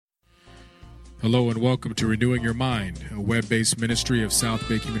Hello and welcome to Renewing Your Mind, a web-based ministry of South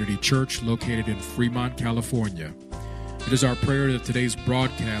Bay Community Church located in Fremont, California. It is our prayer that today's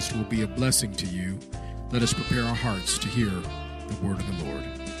broadcast will be a blessing to you. Let us prepare our hearts to hear the word of the Lord.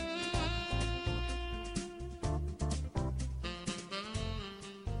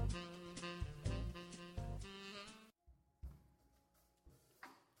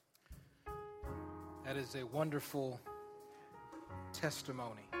 That is a wonderful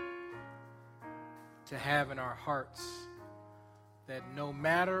testimony to have in our hearts, that no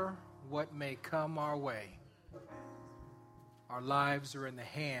matter what may come our way, our lives are in the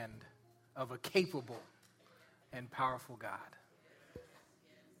hand of a capable and powerful God.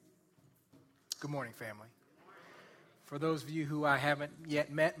 Good morning, family. For those of you who I haven't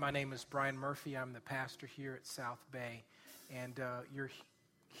yet met, my name is Brian Murphy. I'm the pastor here at South Bay, and you're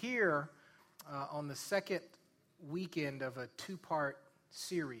here on the second weekend of a two-part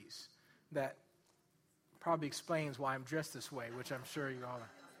series that probably explains why I'm dressed this way, which I'm sure you all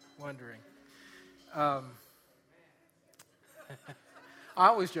are wondering. I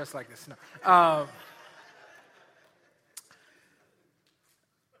always dress like this. No.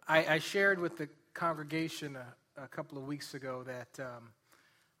 I shared with the congregation a couple of weeks ago that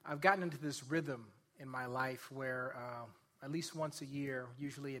I've gotten into this rhythm in my life where at least once a year,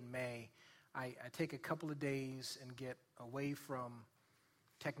 usually in May, I take a couple of days and get away from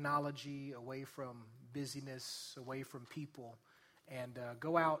technology, away from busyness, away from people, and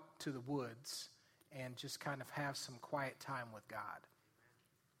go out to the woods and just kind of have some quiet time with God.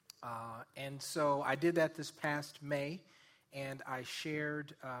 And so I did that this past May, and I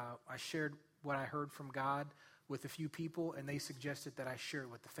shared what I heard from God with a few people, and they suggested that I share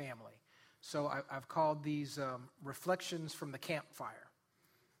it with the family. So I've called these Reflections from the CampFire.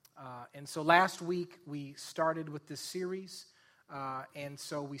 And so last week we started with this series, and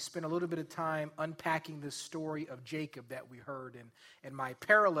so we spent a little bit of time unpacking this story of Jacob that we heard. And my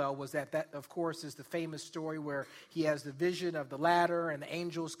parallel was that, of course, is the famous story where he has the vision of the ladder and the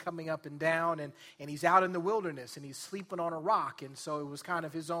angels coming up and down, and he's out in the wilderness, and he's sleeping on a rock. And so it was kind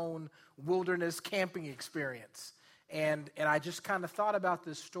of his own wilderness camping experience. And I just kind of thought about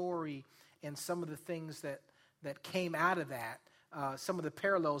this story and some of the things that came out of that. Some of the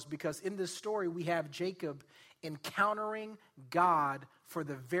parallels, because in this story we have Jacob encountering God for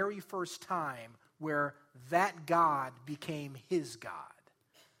the very first time, where that God became his God.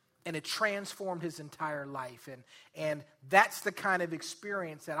 And it transformed his entire life. And that's the kind of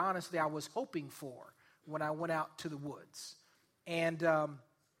experience that honestly I was hoping for when I went out to the woods. And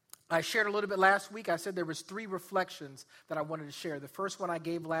I shared a little bit last week. I said there was 3 reflections that I wanted to share. The first one I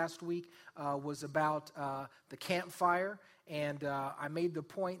gave last week was about the campfire. And I made the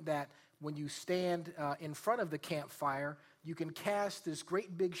point that when you stand in front of the campfire, you can cast this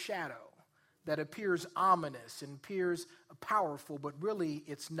great big shadow that appears ominous and appears powerful, but really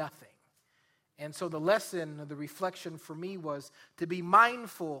it's nothing. And so the lesson, the reflection for me was to be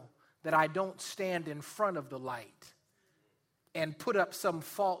mindful that I don't stand in front of the light and put up some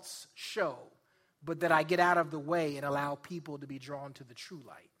false show, but that I get out of the way and allow people to be drawn to the true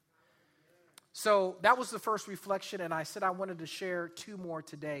light. So that was the first reflection, and I said I wanted to share 2 more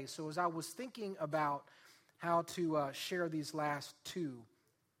today. So as I was thinking about how to share these last 2,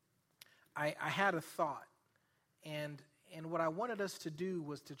 I had a thought, and what I wanted us to do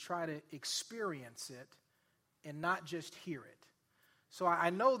was to try to experience it and not just hear it. So I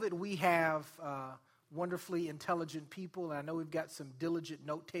know that we have wonderfully intelligent people, and I know we've got some diligent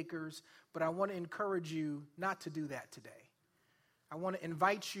note takers, but I want to encourage you not to do that today. I want to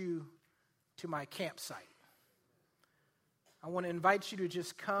invite you to my campsite. I want to invite you to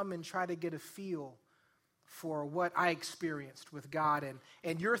just come and try to get a feel for what I experienced with God.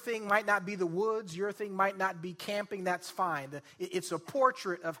 And your thing might not be the woods, your thing might not be camping, that's fine. It's a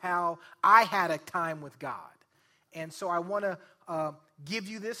portrait of how I had a time with God. And so I want to give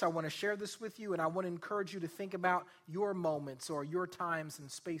you this, I want to share this with you, and I want to encourage you to think about your moments or your times and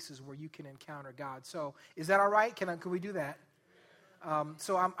spaces where you can encounter God. So is that all right? Can we do that?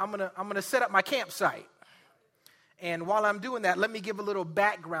 So I'm gonna set up my campsite, and while I'm doing that, let me give a little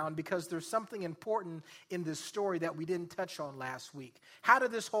background, because there's something important in this story that we didn't touch on last week. How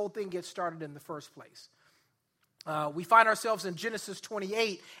did this whole thing get started in the first place? We find ourselves in Genesis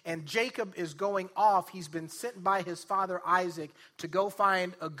 28, and Jacob is going off. He's been sent by his father Isaac to go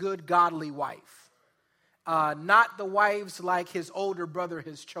find a good godly wife. not the wives like his older brother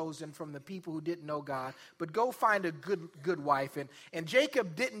has chosen from the people who didn't know God, but go find a good wife. And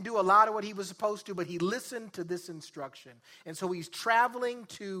Jacob didn't do a lot of what he was supposed to, but he listened to this instruction. And so he's traveling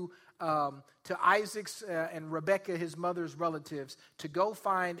to Isaac's and Rebekah, his mother's relatives, to go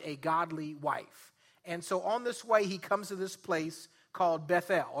find a godly wife. And so on this way, he comes to this place called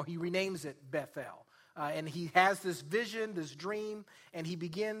Bethel, or he renames it Bethel. And he has this vision, this dream, and he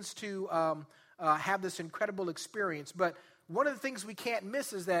begins to have this incredible experience. But one of the things we can't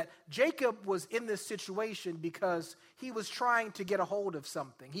miss is that Jacob was in this situation because he was trying to get a hold of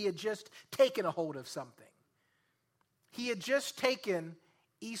something. He had just taken a hold of something. He had just taken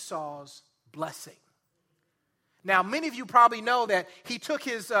Esau's blessing. Now, many of you probably know that he took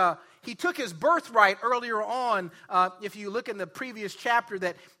his birthright earlier on. If you look in the previous chapter,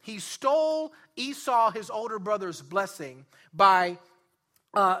 that he stole Esau, his older brother's blessing, by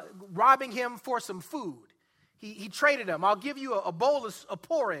robbing him for some food. He traded him. I'll give you a bowl of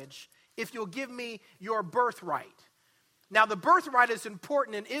porridge if you'll give me your birthright. Now, the birthright is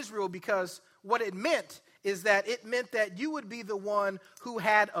important in Israel because what it meant is that it meant that you would be the one who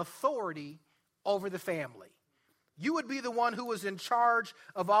had authority over the family. You would be the one who was in charge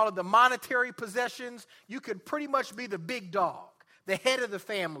of all of the monetary possessions. You could pretty much be the big dog, the head of the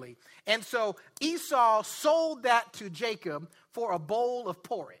family. And so Esau sold that to Jacob for a bowl of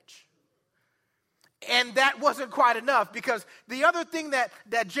porridge. And that wasn't quite enough, because the other thing that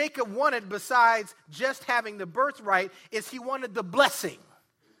Jacob wanted besides just having the birthright is he wanted the blessing.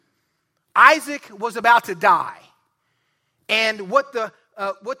 Isaac was about to die. And what the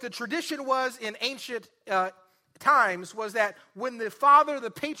tradition was in ancient times was that when the father, the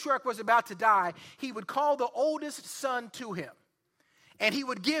patriarch, was about to die, he would call the oldest son to him. And he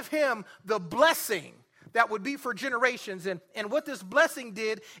would give him the blessing that would be for generations. And what this blessing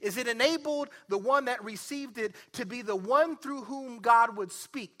did is it enabled the one that received it to be the one through whom God would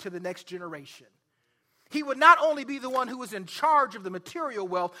speak to the next generation. He would not only be the one who was in charge of the material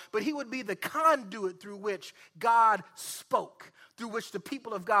wealth, but he would be the conduit through which God spoke, through which the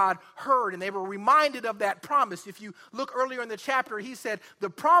people of God heard, and they were reminded of that promise. If you look earlier in the chapter, he said, the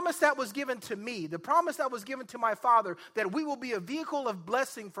promise that was given to me, the promise that was given to my father, that we will be a vehicle of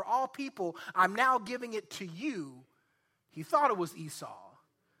blessing for all people, I'm now giving it to you. He thought it was Esau,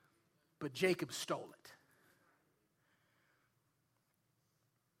 but Jacob stole it.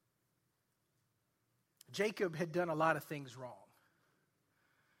 Jacob had done a lot of things wrong.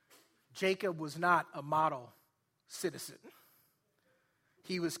 Jacob was not a model citizen.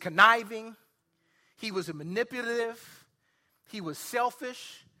 He was conniving, he was manipulative, he was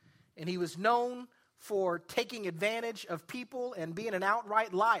selfish, and he was known for taking advantage of people and being an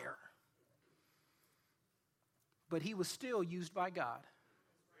outright liar. But he was still used by God.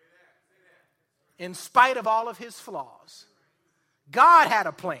 In spite of all of his flaws, God had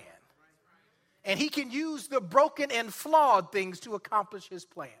a plan. And he can use the broken and flawed things to accomplish his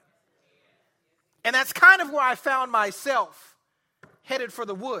plan. And that's kind of where I found myself headed for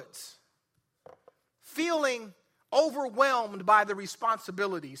the woods, feeling overwhelmed by the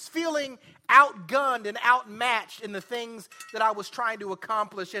responsibilities, feeling outgunned and outmatched in the things that I was trying to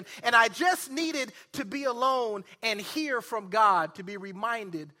accomplish. And I just needed to be alone and hear from God, to be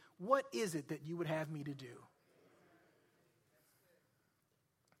reminded, what is it that you would have me to do?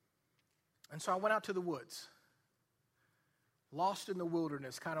 And so I went out to the woods, lost in the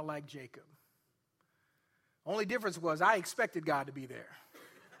wilderness, kind of like Jacob. Only difference was I expected God to be there.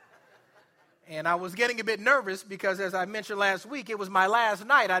 And I was getting a bit nervous because, as I mentioned last week, it was my last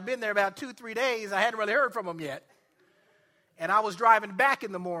night. I'd been there about 2-3 days. I hadn't really heard from him yet. And I was driving back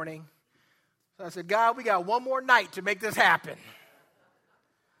in the morning. So I said, God, we got one more night to make this happen.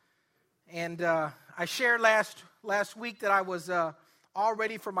 And I shared last week that I was all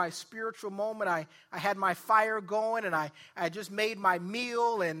ready for my spiritual moment. I had my fire going, and I just made my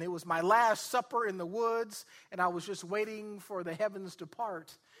meal, and it was my last supper in the woods, and I was just waiting for the heavens to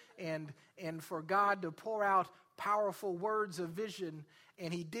part and for God to pour out powerful words of vision,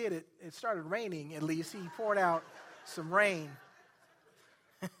 and he did it. It started raining, at least. He poured out some rain.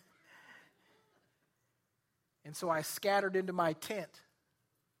 And so I scattered into my tent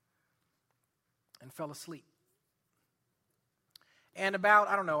and fell asleep. And about,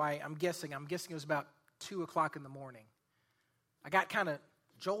 I don't know, I'm guessing it was about 2 o'clock in the morning. I got kind of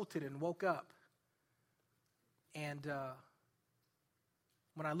jolted and woke up. And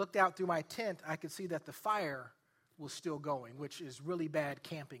when I looked out through my tent, I could see that the fire was still going, which is really bad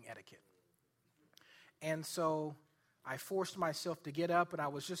camping etiquette. And so I forced myself to get up, and I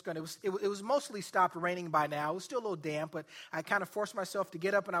was just going to, it was mostly stopped raining by now. It was still a little damp, but I kind of forced myself to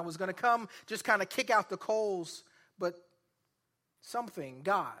get up, and I was going to come just kind of kick out the coals, but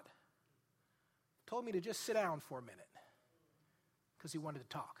God, told me to just sit down for a minute because he wanted to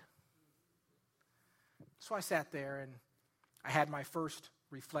talk. So I sat there, and I had my first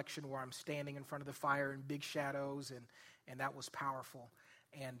reflection where I'm standing in front of the fire in big shadows, and that was powerful.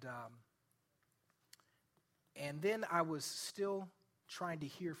 And then I was still trying to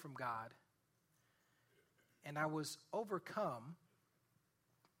hear from God, and I was overcome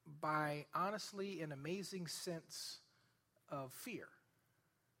by, honestly, an amazing sense of fear,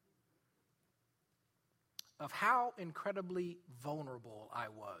 of how incredibly vulnerable I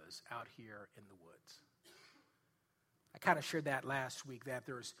was out here in the woods. I kind of shared that last week, that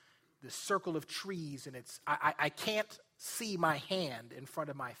there's this circle of trees, and I can't see my hand in front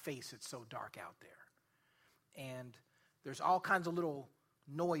of my face. It's so dark out there. And there's all kinds of little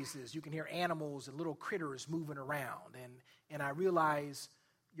noises. You can hear animals and little critters moving around. And I realize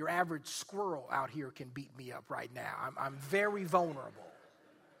your average squirrel out here can beat me up right now. I'm very vulnerable.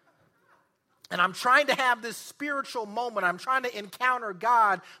 And I'm trying to have this spiritual moment. I'm trying to encounter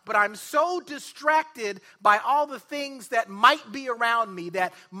God, but I'm so distracted by all the things that might be around me,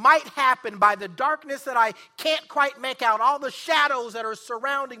 that might happen, by the darkness that I can't quite make out, all the shadows that are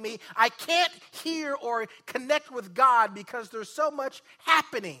surrounding me. I can't hear or connect with God because there's so much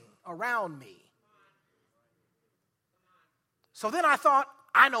happening around me. So then I thought,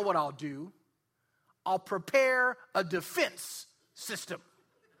 I know what I'll do. I'll prepare a defense system.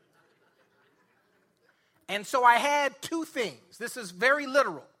 And so I had two things. This is very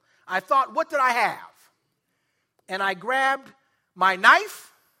literal. I thought, what did I have? And I grabbed my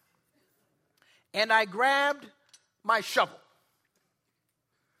knife, and I grabbed my shovel.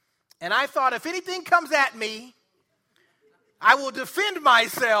 And I thought, if anything comes at me, I will defend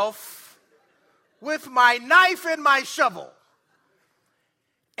myself with my knife and my shovel.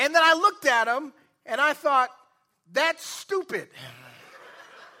 And then I looked at him, and I thought, that's stupid.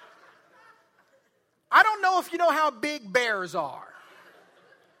 I don't know if you know how big bears are.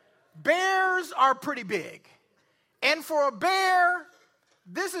 Bears are pretty big. And for a bear,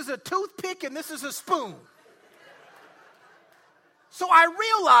 this is a toothpick and this is a spoon. So I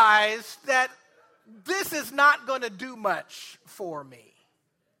realized that this is not going to do much for me.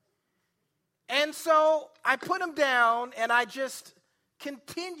 And so I put him down, and I just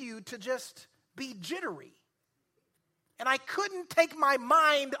continued to just be jittery. And I couldn't take my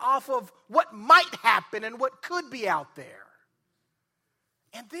mind off of what might happen and what could be out there.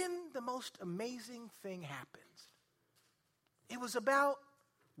 And then the most amazing thing happens. It was about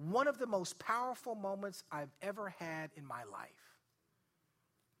one of the most powerful moments I've ever had in my life.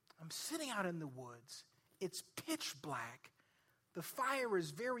 I'm sitting out in the woods. It's pitch black. The fire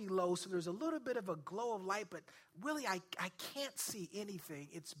is very low, so there's a little bit of a glow of light, but really I can't see anything.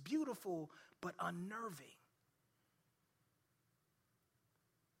 It's beautiful, but unnerving.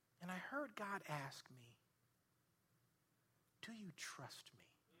 And I heard God ask me, do you trust me?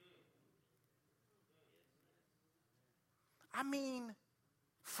 I mean,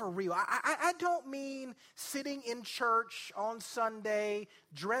 for real. I don't mean sitting in church on Sunday,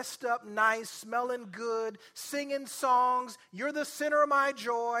 dressed up nice, smelling good, singing songs, you're the center of my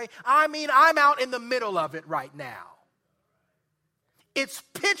joy. I mean, I'm out in the middle of it right now. It's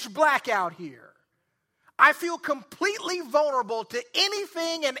pitch black out here. I feel completely vulnerable to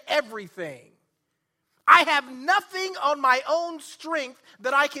anything and everything. I have nothing on my own strength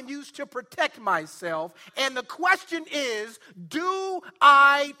that I can use to protect myself. And the question is, do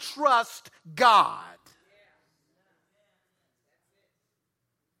I trust God?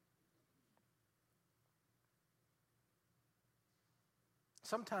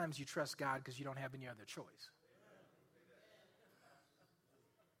 Sometimes you trust God because you don't have any other choice.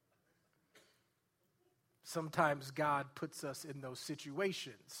 Sometimes God puts us in those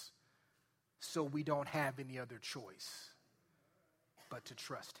situations so we don't have any other choice but to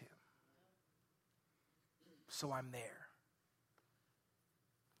trust him. So I'm there.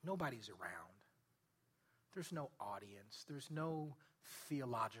 Nobody's around. There's no audience. There's no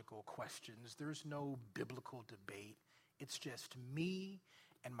theological questions. There's no biblical debate. It's just me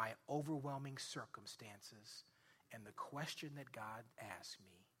and my overwhelming circumstances and the question that God asked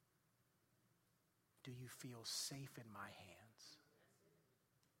me. Do you feel safe in my hands?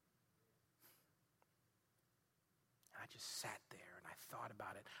 I just sat there and I thought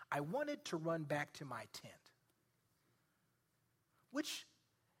about it. I wanted to run back to my tent, which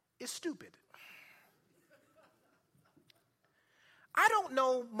is stupid. I don't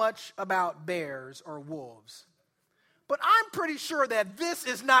know much about bears or wolves, but I'm pretty sure that this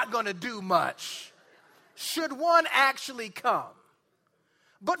is not going to do much should one actually come.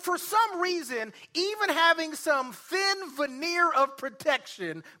 But for some reason, even having some thin veneer of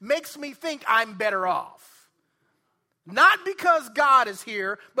protection makes me think I'm better off. Not because God is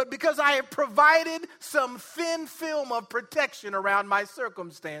here, but because I have provided some thin film of protection around my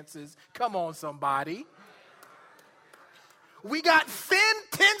circumstances. Come on, somebody. We got thin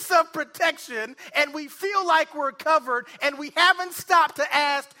tents of protection, and we feel like we're covered, and we haven't stopped to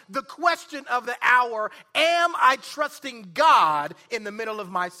ask the question of the hour, am I trusting God in the middle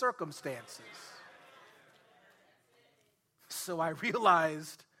of my circumstances? So I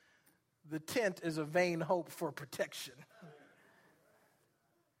realized the tent is a vain hope for protection.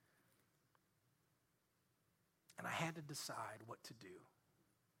 And I had to decide what to do.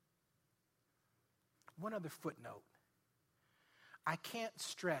 One other footnote. I can't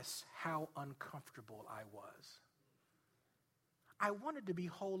stress how uncomfortable I was. I wanted to be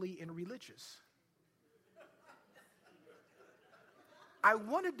holy and religious. I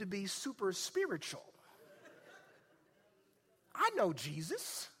wanted to be super spiritual. I know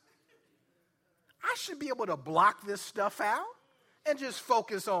Jesus. I should be able to block this stuff out and just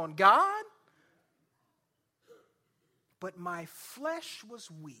focus on God. But my flesh was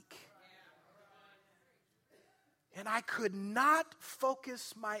weak. And I could not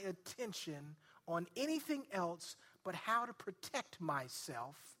focus my attention on anything else but how to protect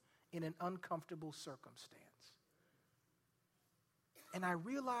myself in an uncomfortable circumstance. And I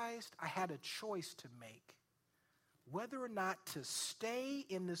realized I had a choice to make, whether or not to stay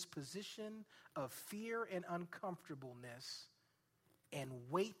in this position of fear and uncomfortableness and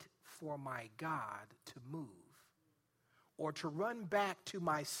wait for my God to move, or to run back to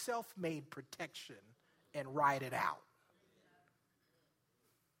my self-made protection and ride it out.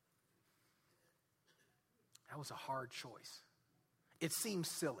 That was a hard choice. It seems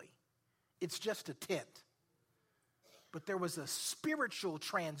silly. It's just a tent. But there was a spiritual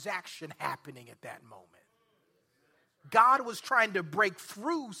transaction happening at that moment. God was trying to break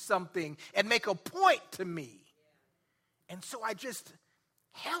through something and make a point to me. And so I just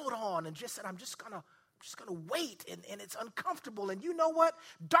held on and just said, I'm just going to wait, and it's uncomfortable. And you know what?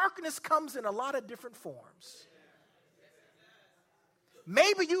 Darkness comes in a lot of different forms.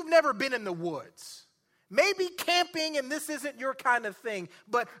 Maybe you've never been in the woods. Maybe camping and this isn't your kind of thing.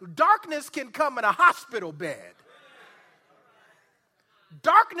 But darkness can come in a hospital bed.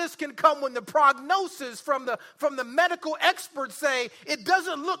 Darkness can come when the prognosis from the medical experts say it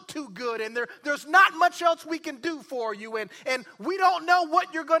doesn't look too good, and there's not much else we can do for you, and we don't know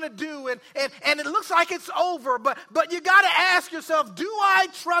what you're going to do, and it looks like it's over, but you got to ask yourself, do I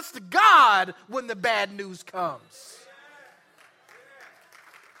trust God when the bad news comes?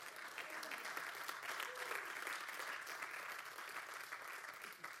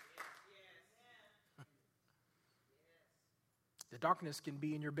 The darkness can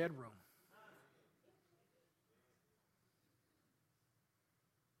be in your bedroom.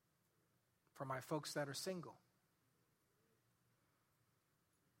 For my folks that are single,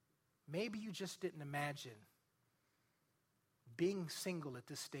 maybe you just didn't imagine being single at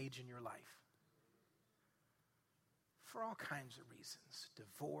this stage in your life. For all kinds of reasons.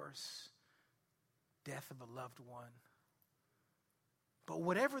 Divorce, death of a loved one. But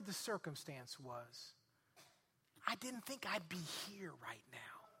whatever the circumstance was, I didn't think I'd be here right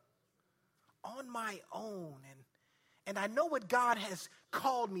now on my own. And I know what God has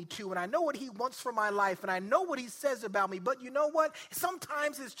called me to, and I know what he wants for my life, and I know what he says about me. But you know what?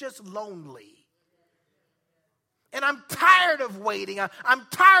 Sometimes it's just lonely. And I'm tired of waiting. I'm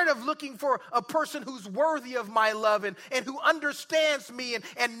tired of looking for a person who's worthy of my love and who understands me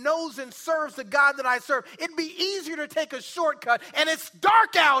and knows and serves the God that I serve. It'd be easier to take a shortcut, and it's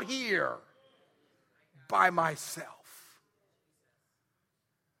dark out here by myself.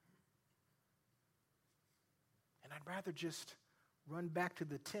 And I'd rather just run back to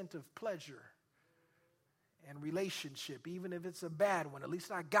the tent of pleasure and relationship, even if it's a bad one. At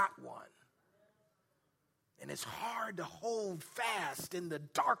least I got one. And it's hard to hold fast in the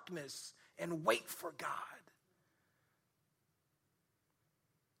darkness and wait for God.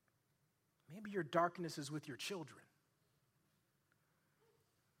 Maybe your darkness is with your children.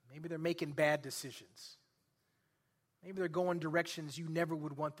 Maybe they're making bad decisions. Maybe they're going directions you never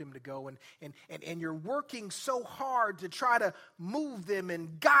would want them to go, and you're working so hard to try to move them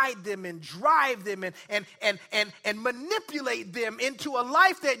and guide them and drive them and manipulate them into a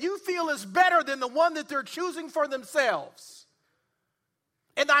life that you feel is better than the one that they're choosing for themselves.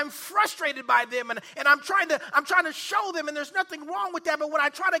 And I'm frustrated by them, and I'm trying to show them, and there's nothing wrong with that. But when I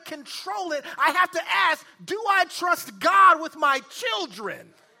try to control it, I have to ask, do I trust God with my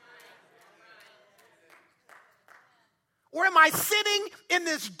children? Or am I sitting in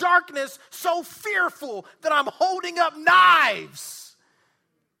this darkness so fearful that I'm holding up knives,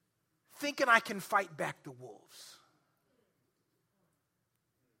 thinking I can fight back the wolves?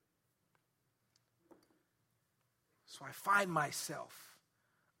 So I find myself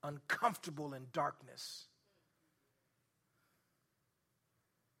uncomfortable in darkness,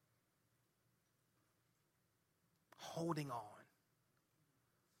 holding on,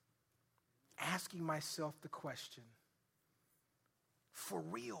 asking myself the question, for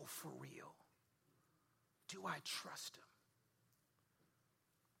real, do I trust him?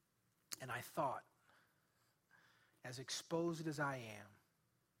 And I thought, as exposed as I am,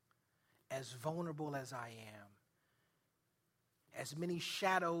 as vulnerable as I am, as many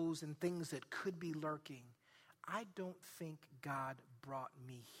shadows and things that could be lurking, I don't think God brought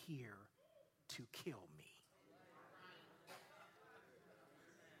me here to kill me.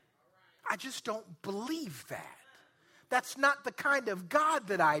 I just don't believe that. That's not the kind of God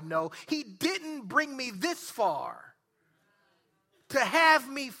that I know. He didn't bring me this far to have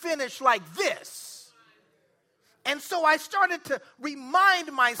me finish like this. And so I started to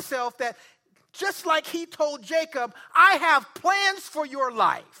remind myself that just like he told Jacob, I have plans for your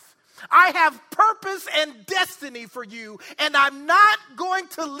life. I have purpose and destiny for you, and I'm not going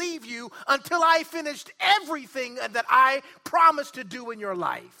to leave you until I finished everything that I promised to do in your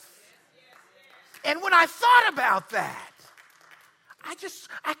life. And when I thought about that,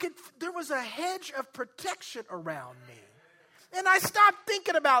 there was a hedge of protection around me. And I stopped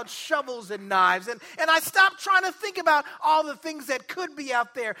thinking about shovels and knives. And I stopped trying to think about all the things that could be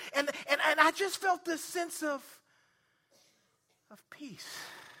out there. And I just felt this sense of peace.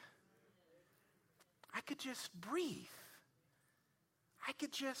 I could just breathe. I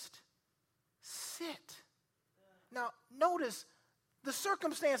could just sit. Now, notice the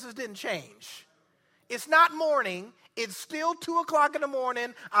circumstances didn't change. It's not morning. It's still 2 o'clock in the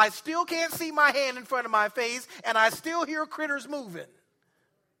morning. I still can't see my hand in front of my face, and I still hear critters moving.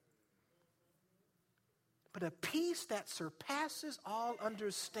 But a peace that surpasses all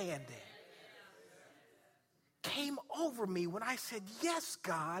understanding came over me when I said, yes,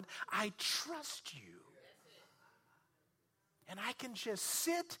 God, I trust you. And I can just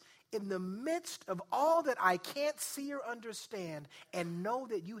sit in the midst of all that I can't see or understand and know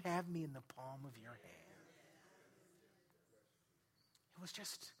that you have me in the palm of your hand. It was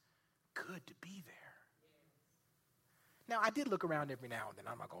just good to be there. Now, I did look around every now and then.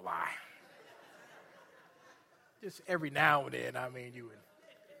 I'm not going to lie. Just every now and then, you would,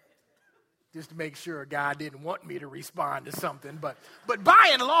 just to make sure God didn't want me to respond to something. But by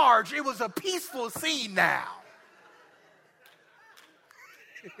and large, it was a peaceful scene now.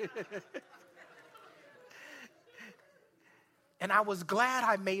 And I was glad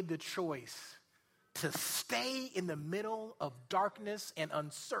I made the choice to stay in the middle of darkness and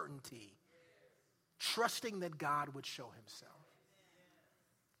uncertainty, trusting that God would show himself.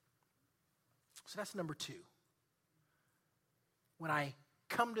 So that's number 2. When I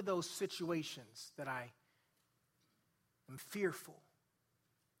come to those situations that I am fearful,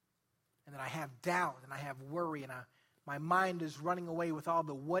 and that I have doubt, and I have worry, and my mind is running away with all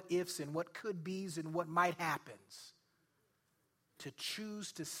the what ifs and what could be's and what might happens, to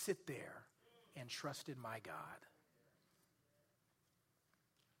choose to sit there and trust in my God.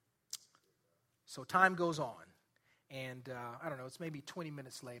 So time goes on, and I don't know, it's maybe 20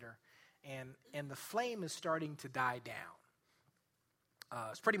 minutes later, and the flame is starting to die down.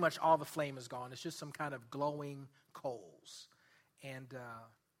 It's pretty much all the flame is gone. It's just some kind of glowing coals. And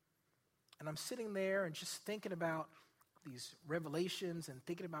I'm sitting there and just thinking about these revelations and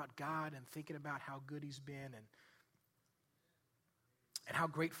thinking about God and thinking about how good he's been and how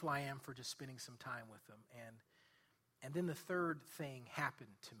grateful I am for just spending some time with him. And then the third thing happened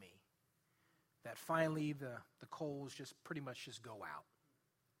to me, that finally the coals just pretty much just go out.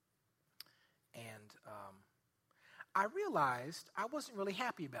 And I realized I wasn't really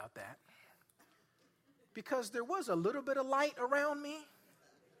happy about that, because there was a little bit of light around me,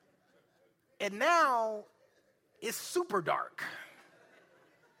 and now it's super dark.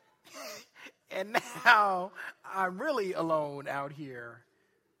 And now I'm really alone out here,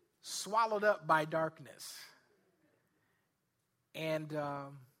 swallowed up by darkness. And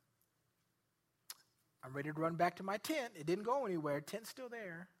I'm ready to run back to my tent. It didn't go anywhere. Tent's still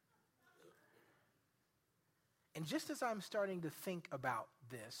there. And just as I'm starting to think about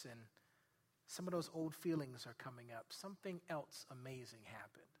this and Some of those old feelings are coming up. Something else amazing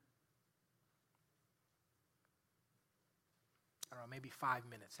happened. I don't know, maybe 5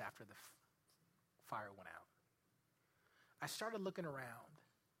 minutes after the fire went out. I started looking around,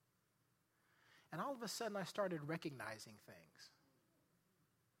 and all of a sudden I started recognizing things.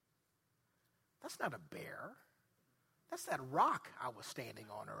 That's not a bear. That's that rock I was standing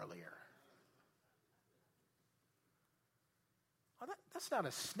on earlier. Oh, that's not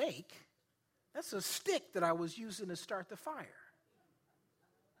a snake. That's a stick that I was using to start the fire.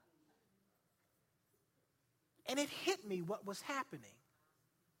 And it hit me what was happening.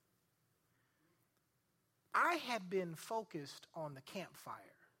 I had been focused on the campfire,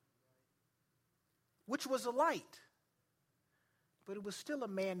 which was a light, but it was still a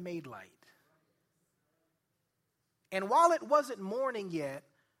man-made light. And while it wasn't morning yet,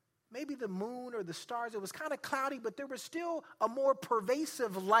 maybe the moon or the stars, it was kind of cloudy, but there was still a more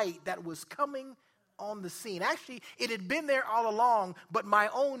pervasive light that was coming on the scene. Actually, it had been there all along, but my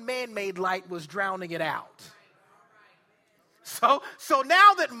own man-made light was drowning it out. So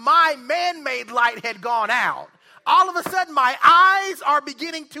now that my man-made light had gone out, all of a sudden my eyes are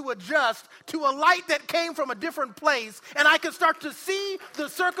beginning to adjust to a light that came from a different place, and I can start to see the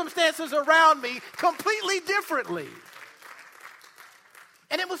circumstances around me completely differently.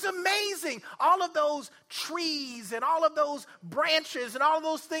 And it was amazing. All of those trees and all of those branches and all of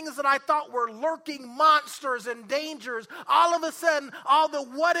those things that I thought were lurking monsters and dangers, all of a sudden, all the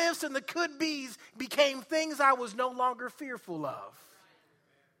what ifs and the could be's became things I was no longer fearful of.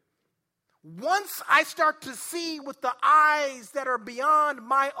 Once I start to see with the eyes that are beyond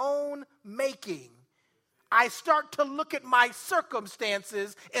my own making, I start to look at my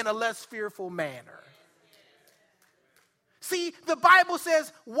circumstances in a less fearful manner. See, the Bible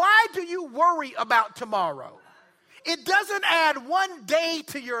says, why do you worry about tomorrow? It doesn't add one day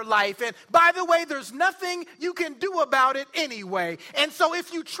to your life. And by the way, there's nothing you can do about it anyway. And so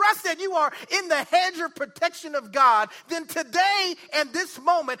if you trust that you are in the hedge of protection of God, then today and this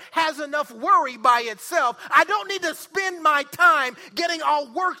moment has enough worry by itself. I don't need to spend my time getting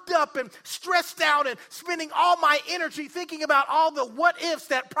all worked up and stressed out and spending all my energy thinking about all the what ifs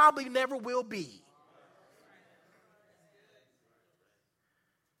that probably never will be.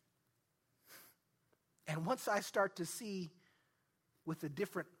 And once I start to see with a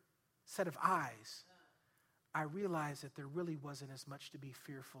different set of eyes, I realize that there really wasn't as much to be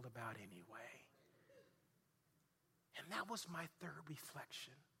fearful about anyway. And that was my third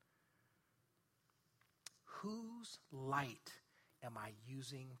reflection. Whose light am I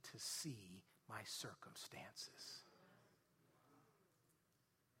using to see my circumstances?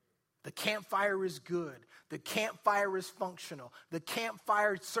 The campfire is good. The campfire is functional. The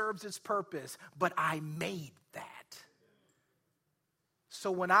campfire serves its purpose, but I made that. So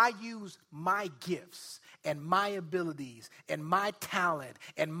when I use my gifts and my abilities and my talent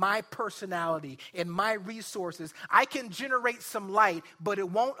and my personality and my resources, I can generate some light, but it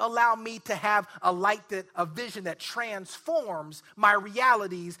won't allow me to have a vision that transforms my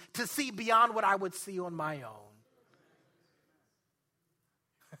realities to see beyond what I would see on my own.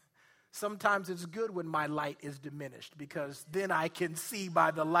 Sometimes it's good when my light is diminished because then I can see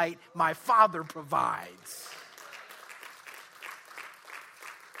by the light my Father provides.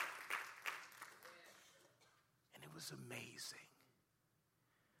 And it was amazing.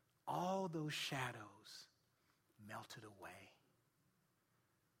 All those shadows melted away.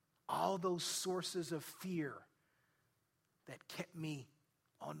 All those sources of fear that kept me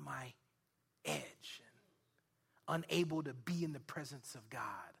on my edge and unable to be in the presence of God.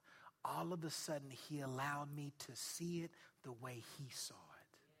 All of a sudden, he allowed me to see it the way he saw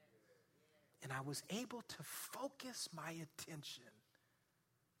it. And I was able to focus my attention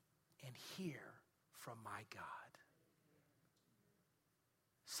and hear from my God.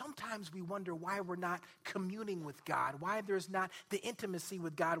 Sometimes we wonder why we're not communing with God, why there's not the intimacy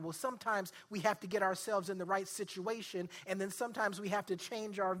with God. Well, sometimes we have to get ourselves in the right situation, and then sometimes we have to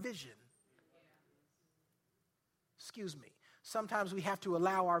change our vision. Excuse me. Sometimes we have to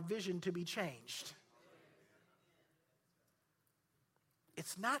allow our vision to be changed.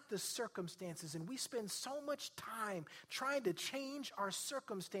 It's not the circumstances, and we spend so much time trying to change our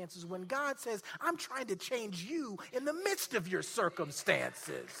circumstances when God says, I'm trying to change you in the midst of your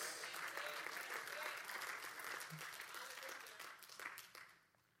circumstances.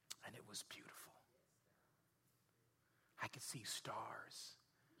 And it was beautiful. I could see stars.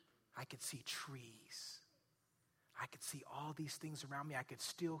 I could see trees. I could see all these things around me. I could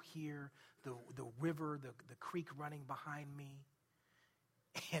still hear the river, the creek running behind me.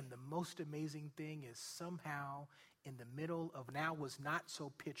 And the most amazing thing is somehow in the middle of now was not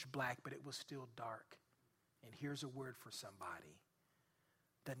so pitch black, but it was still dark. And here's a word for somebody,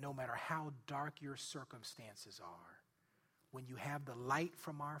 that no matter how dark your circumstances are, when you have the light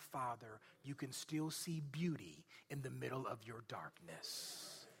from our Father, you can still see beauty in the middle of your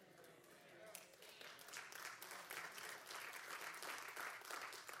darkness.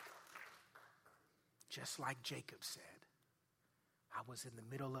 Just like Jacob said, I was in the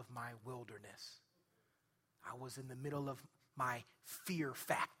middle of my wilderness. I was in the middle of my fear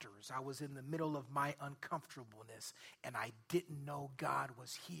factors. I was in the middle of my uncomfortableness, and I didn't know God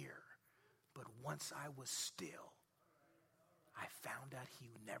was here. But once I was still, I found out he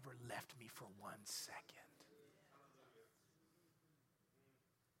never left me for 1 second.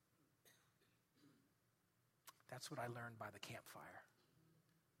 That's what I learned by the campfire.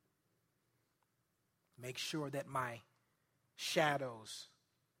 Make sure that my shadows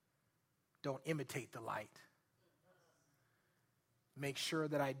don't imitate the light. Make sure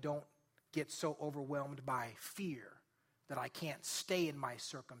that I don't get so overwhelmed by fear that I can't stay in my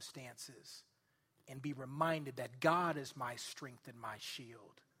circumstances, and be reminded that God is my strength and my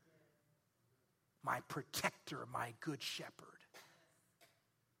shield, my protector, my good shepherd.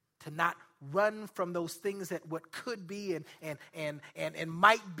 To not run from those things that what could be and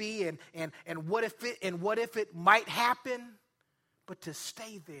might be and what if it might happen, but to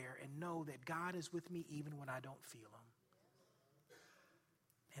stay there and know that God is with me even when I don't feel him.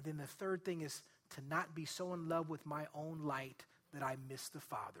 And then the third thing is to not be so in love with my own light that I miss the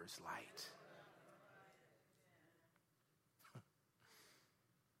Father's light.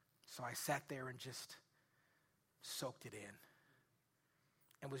 So I sat there and just soaked it in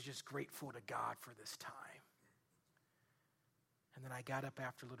and was just grateful to God for this time. And then I got up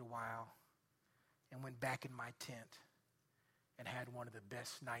after a little while and went back in my tent and had one of the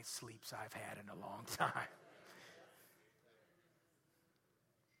best night's sleeps I've had in a long time.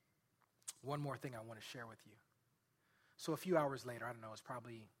 One more thing I want to share with you. So a few hours later, I don't know, it's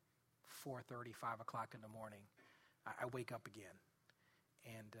probably 4:30, 5 o'clock in the morning, I wake up again.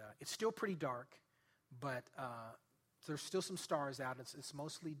 And it's still pretty dark, but there's still some stars out. It's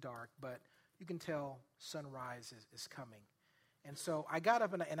mostly dark, but you can tell sunrise is coming. And so I got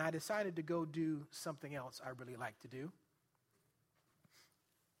up and I decided to go do something else I really like to do.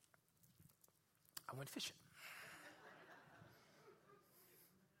 I went fishing.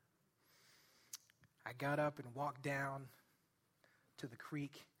 I got up and walked down to the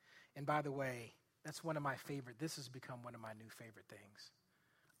creek. And by the way, that's one of my favorite, this has become one of my new favorite things.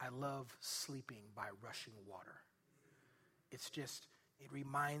 I love sleeping by rushing water. It's just, it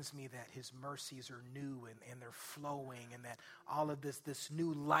reminds me that his mercies are new and they're flowing, and that all of this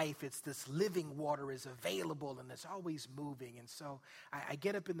new life, it's this living water is available and it's always moving. And so I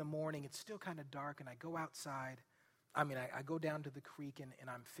get up in the morning, it's still kind of dark, and I go outside. I go down to the creek and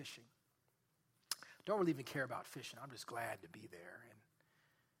I'm fishing. Don't really even care about fishing. I'm just glad to be there.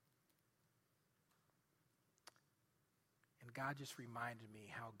 And God just reminded me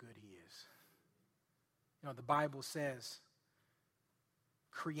how good he is. You know, the Bible says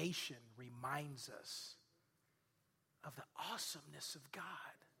creation reminds us of the awesomeness of God.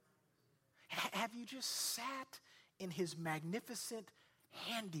 Have you just sat in his magnificent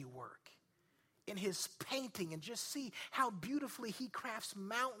handiwork, in his painting, and just see how beautifully he crafts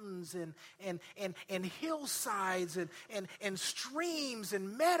mountains and hillsides and streams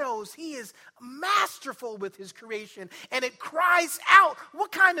and meadows? He is masterful with his creation, and it cries out,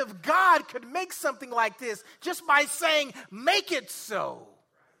 what kind of God could make something like this just by saying, make it so?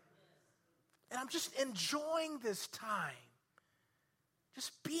 And I'm just enjoying this time,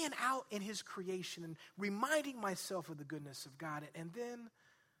 just being out in his creation and reminding myself of the goodness of God. And then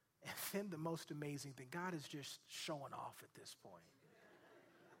the most amazing thing, God is just showing off at this point.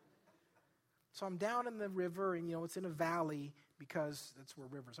 So I'm down in the river, and it's in a valley because that's where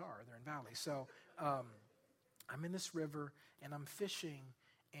rivers are. They're in valleys. So I'm in this river and I'm fishing,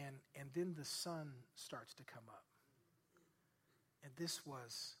 and then the sun starts to come up. And this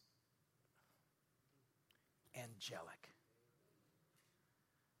was angelic.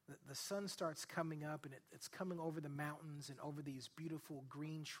 The sun starts coming up, and it's coming over the mountains and over these beautiful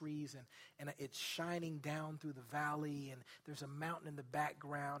green trees, and it's shining down through the valley, and there's a mountain in the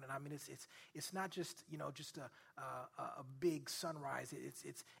background. And it's not just a big sunrise.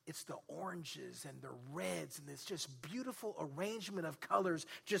 It's the oranges and the reds, and it's just beautiful arrangement of colors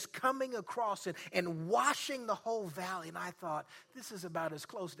just coming across and washing the whole valley. And I thought, this is about as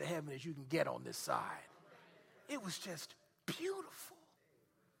close to heaven as you can get on this side. It was just beautiful.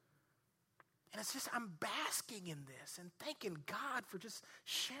 And it's just, I'm basking in this and thanking God for just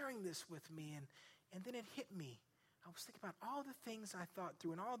sharing this with me. And then it hit me. I was thinking about all the things I thought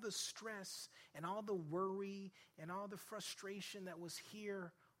through and all the stress and all the worry and all the frustration that was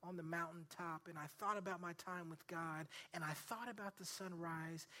here on the mountaintop. And I thought about my time with God, and I thought about the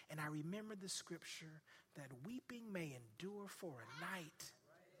sunrise, and I remembered the scripture that weeping may endure for a night.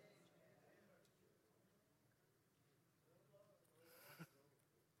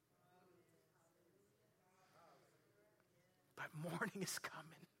 But morning is coming.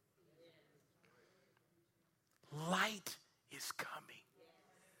 Light is coming.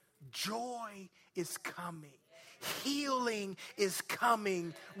 Joy is coming. Healing is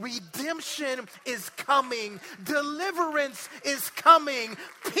coming. Redemption is coming. Deliverance is coming.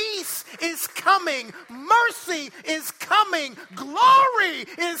 Peace is coming. Mercy is coming. Glory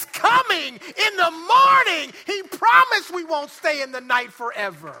is coming. In the morning, he promised we won't stay in the night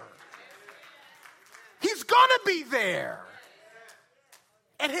forever. He's going to be there.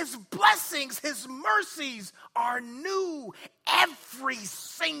 And his blessings, his mercies are new every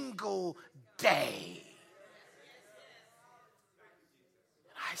single day.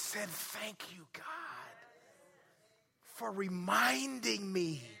 I said, thank you, God, for reminding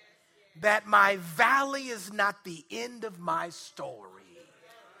me that my valley is not the end of my story.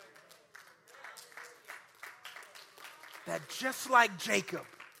 That just like Jacob,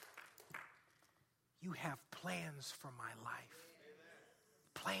 you have plans for my life.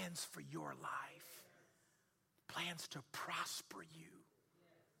 Plans for your life, plans to prosper you,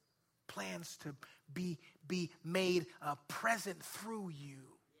 plans to be made present through you,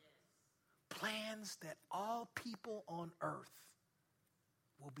 plans that all people on earth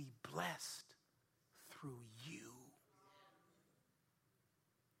will be blessed through you.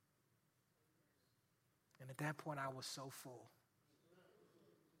 And at that point, I was so full.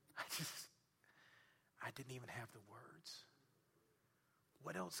 I didn't even have the words.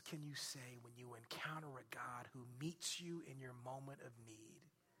 What else can you say when you encounter a God who meets you in your moment of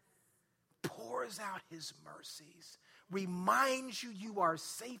need, pours out his mercies, reminds you you are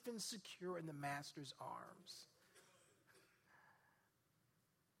safe and secure in the Master's arms,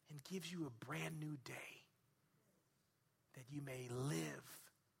 and gives you a brand new day that you may live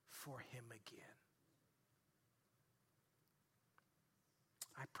for him again?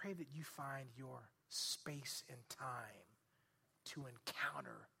 I pray that you find your space and time to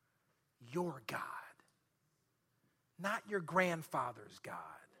encounter your God, not your grandfather's God,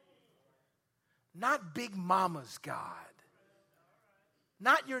 not Big Mama's God,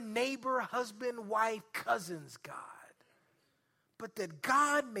 not your neighbor, husband, wife, cousin's God, but that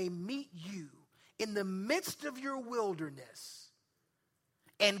God may meet you in the midst of your wilderness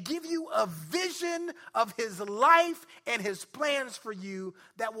and give you a vision of his life and his plans for you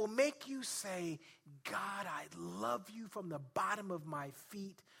that will make you say, God, I love you from the bottom of my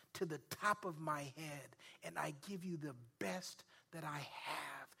feet to the top of my head, and I give you the best that I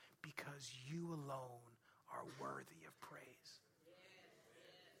have because you alone are worthy of praise.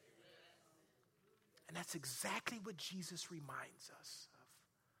 And that's exactly what Jesus reminds us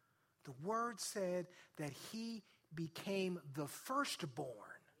of. The word said that he became the firstborn.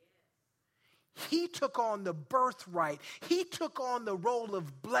 He took on the birthright. He took on the role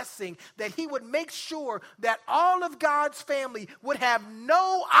of blessing, that he would make sure that all of God's family would have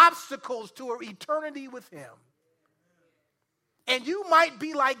no obstacles to an eternity with him. And you might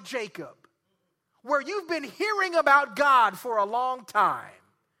be like Jacob, where you've been hearing about God for a long time.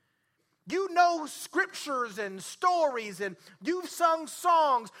 You know scriptures and stories and you've sung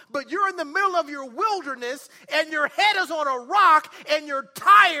songs, but you're in the middle of your wilderness and your head is on a rock and you're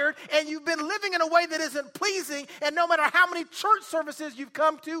tired and you've been living in a way that isn't pleasing, and no matter how many church services you've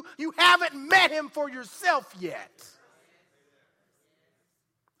come to, you haven't met him for yourself yet.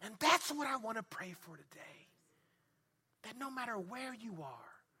 And that's what I want to pray for today. That no matter where you are,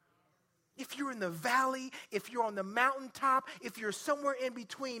 if you're in the valley, if you're on the mountaintop, if you're somewhere in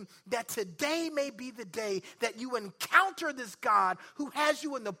between, that today may be the day that you encounter this God who has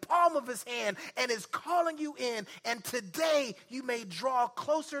you in the palm of his hand and is calling you in, and today you may draw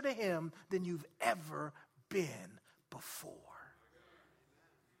closer to him than you've ever been before.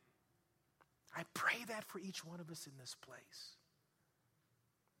 I pray that for each one of us in this place.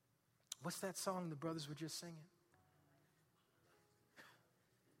 What's that song the brothers were just singing?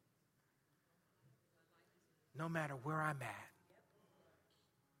 No matter where I'm at,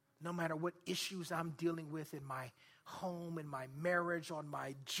 no matter what issues I'm dealing with in my home, in my marriage, on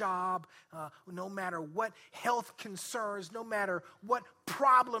my job, no matter what health concerns, no matter what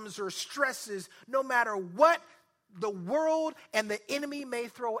problems or stresses, no matter what the world and the enemy may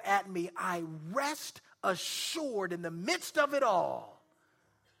throw at me, I rest assured in the midst of it all,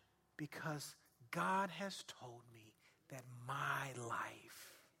 because God has told me that my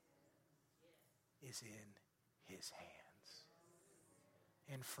life is in his hands.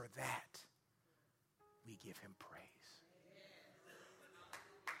 And for that, we give him praise.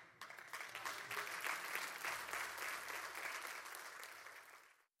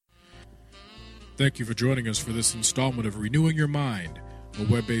 Thank you for joining us for this installment of Renewing Your Mind,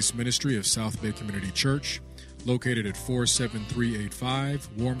 a web-based ministry of South Bay Community Church, located at 47385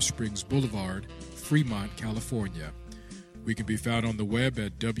 Warm Springs Boulevard, Fremont, California. We can be found on the web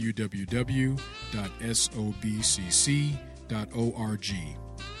at www.sobcc.org.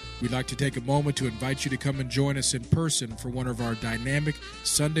 We'd like to take a moment to invite you to come and join us in person for one of our dynamic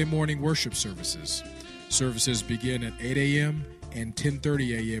Sunday morning worship services. Services begin at 8 a.m. and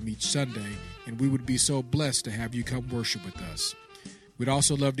 10:30 a.m. each Sunday, and we would be so blessed to have you come worship with us. We'd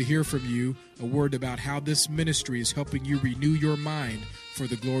also love to hear from you a word about how this ministry is helping you renew your mind for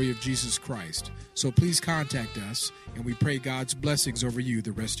the glory of Jesus Christ. So please contact us, and we pray God's blessings over you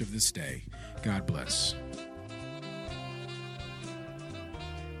the rest of this day. God bless.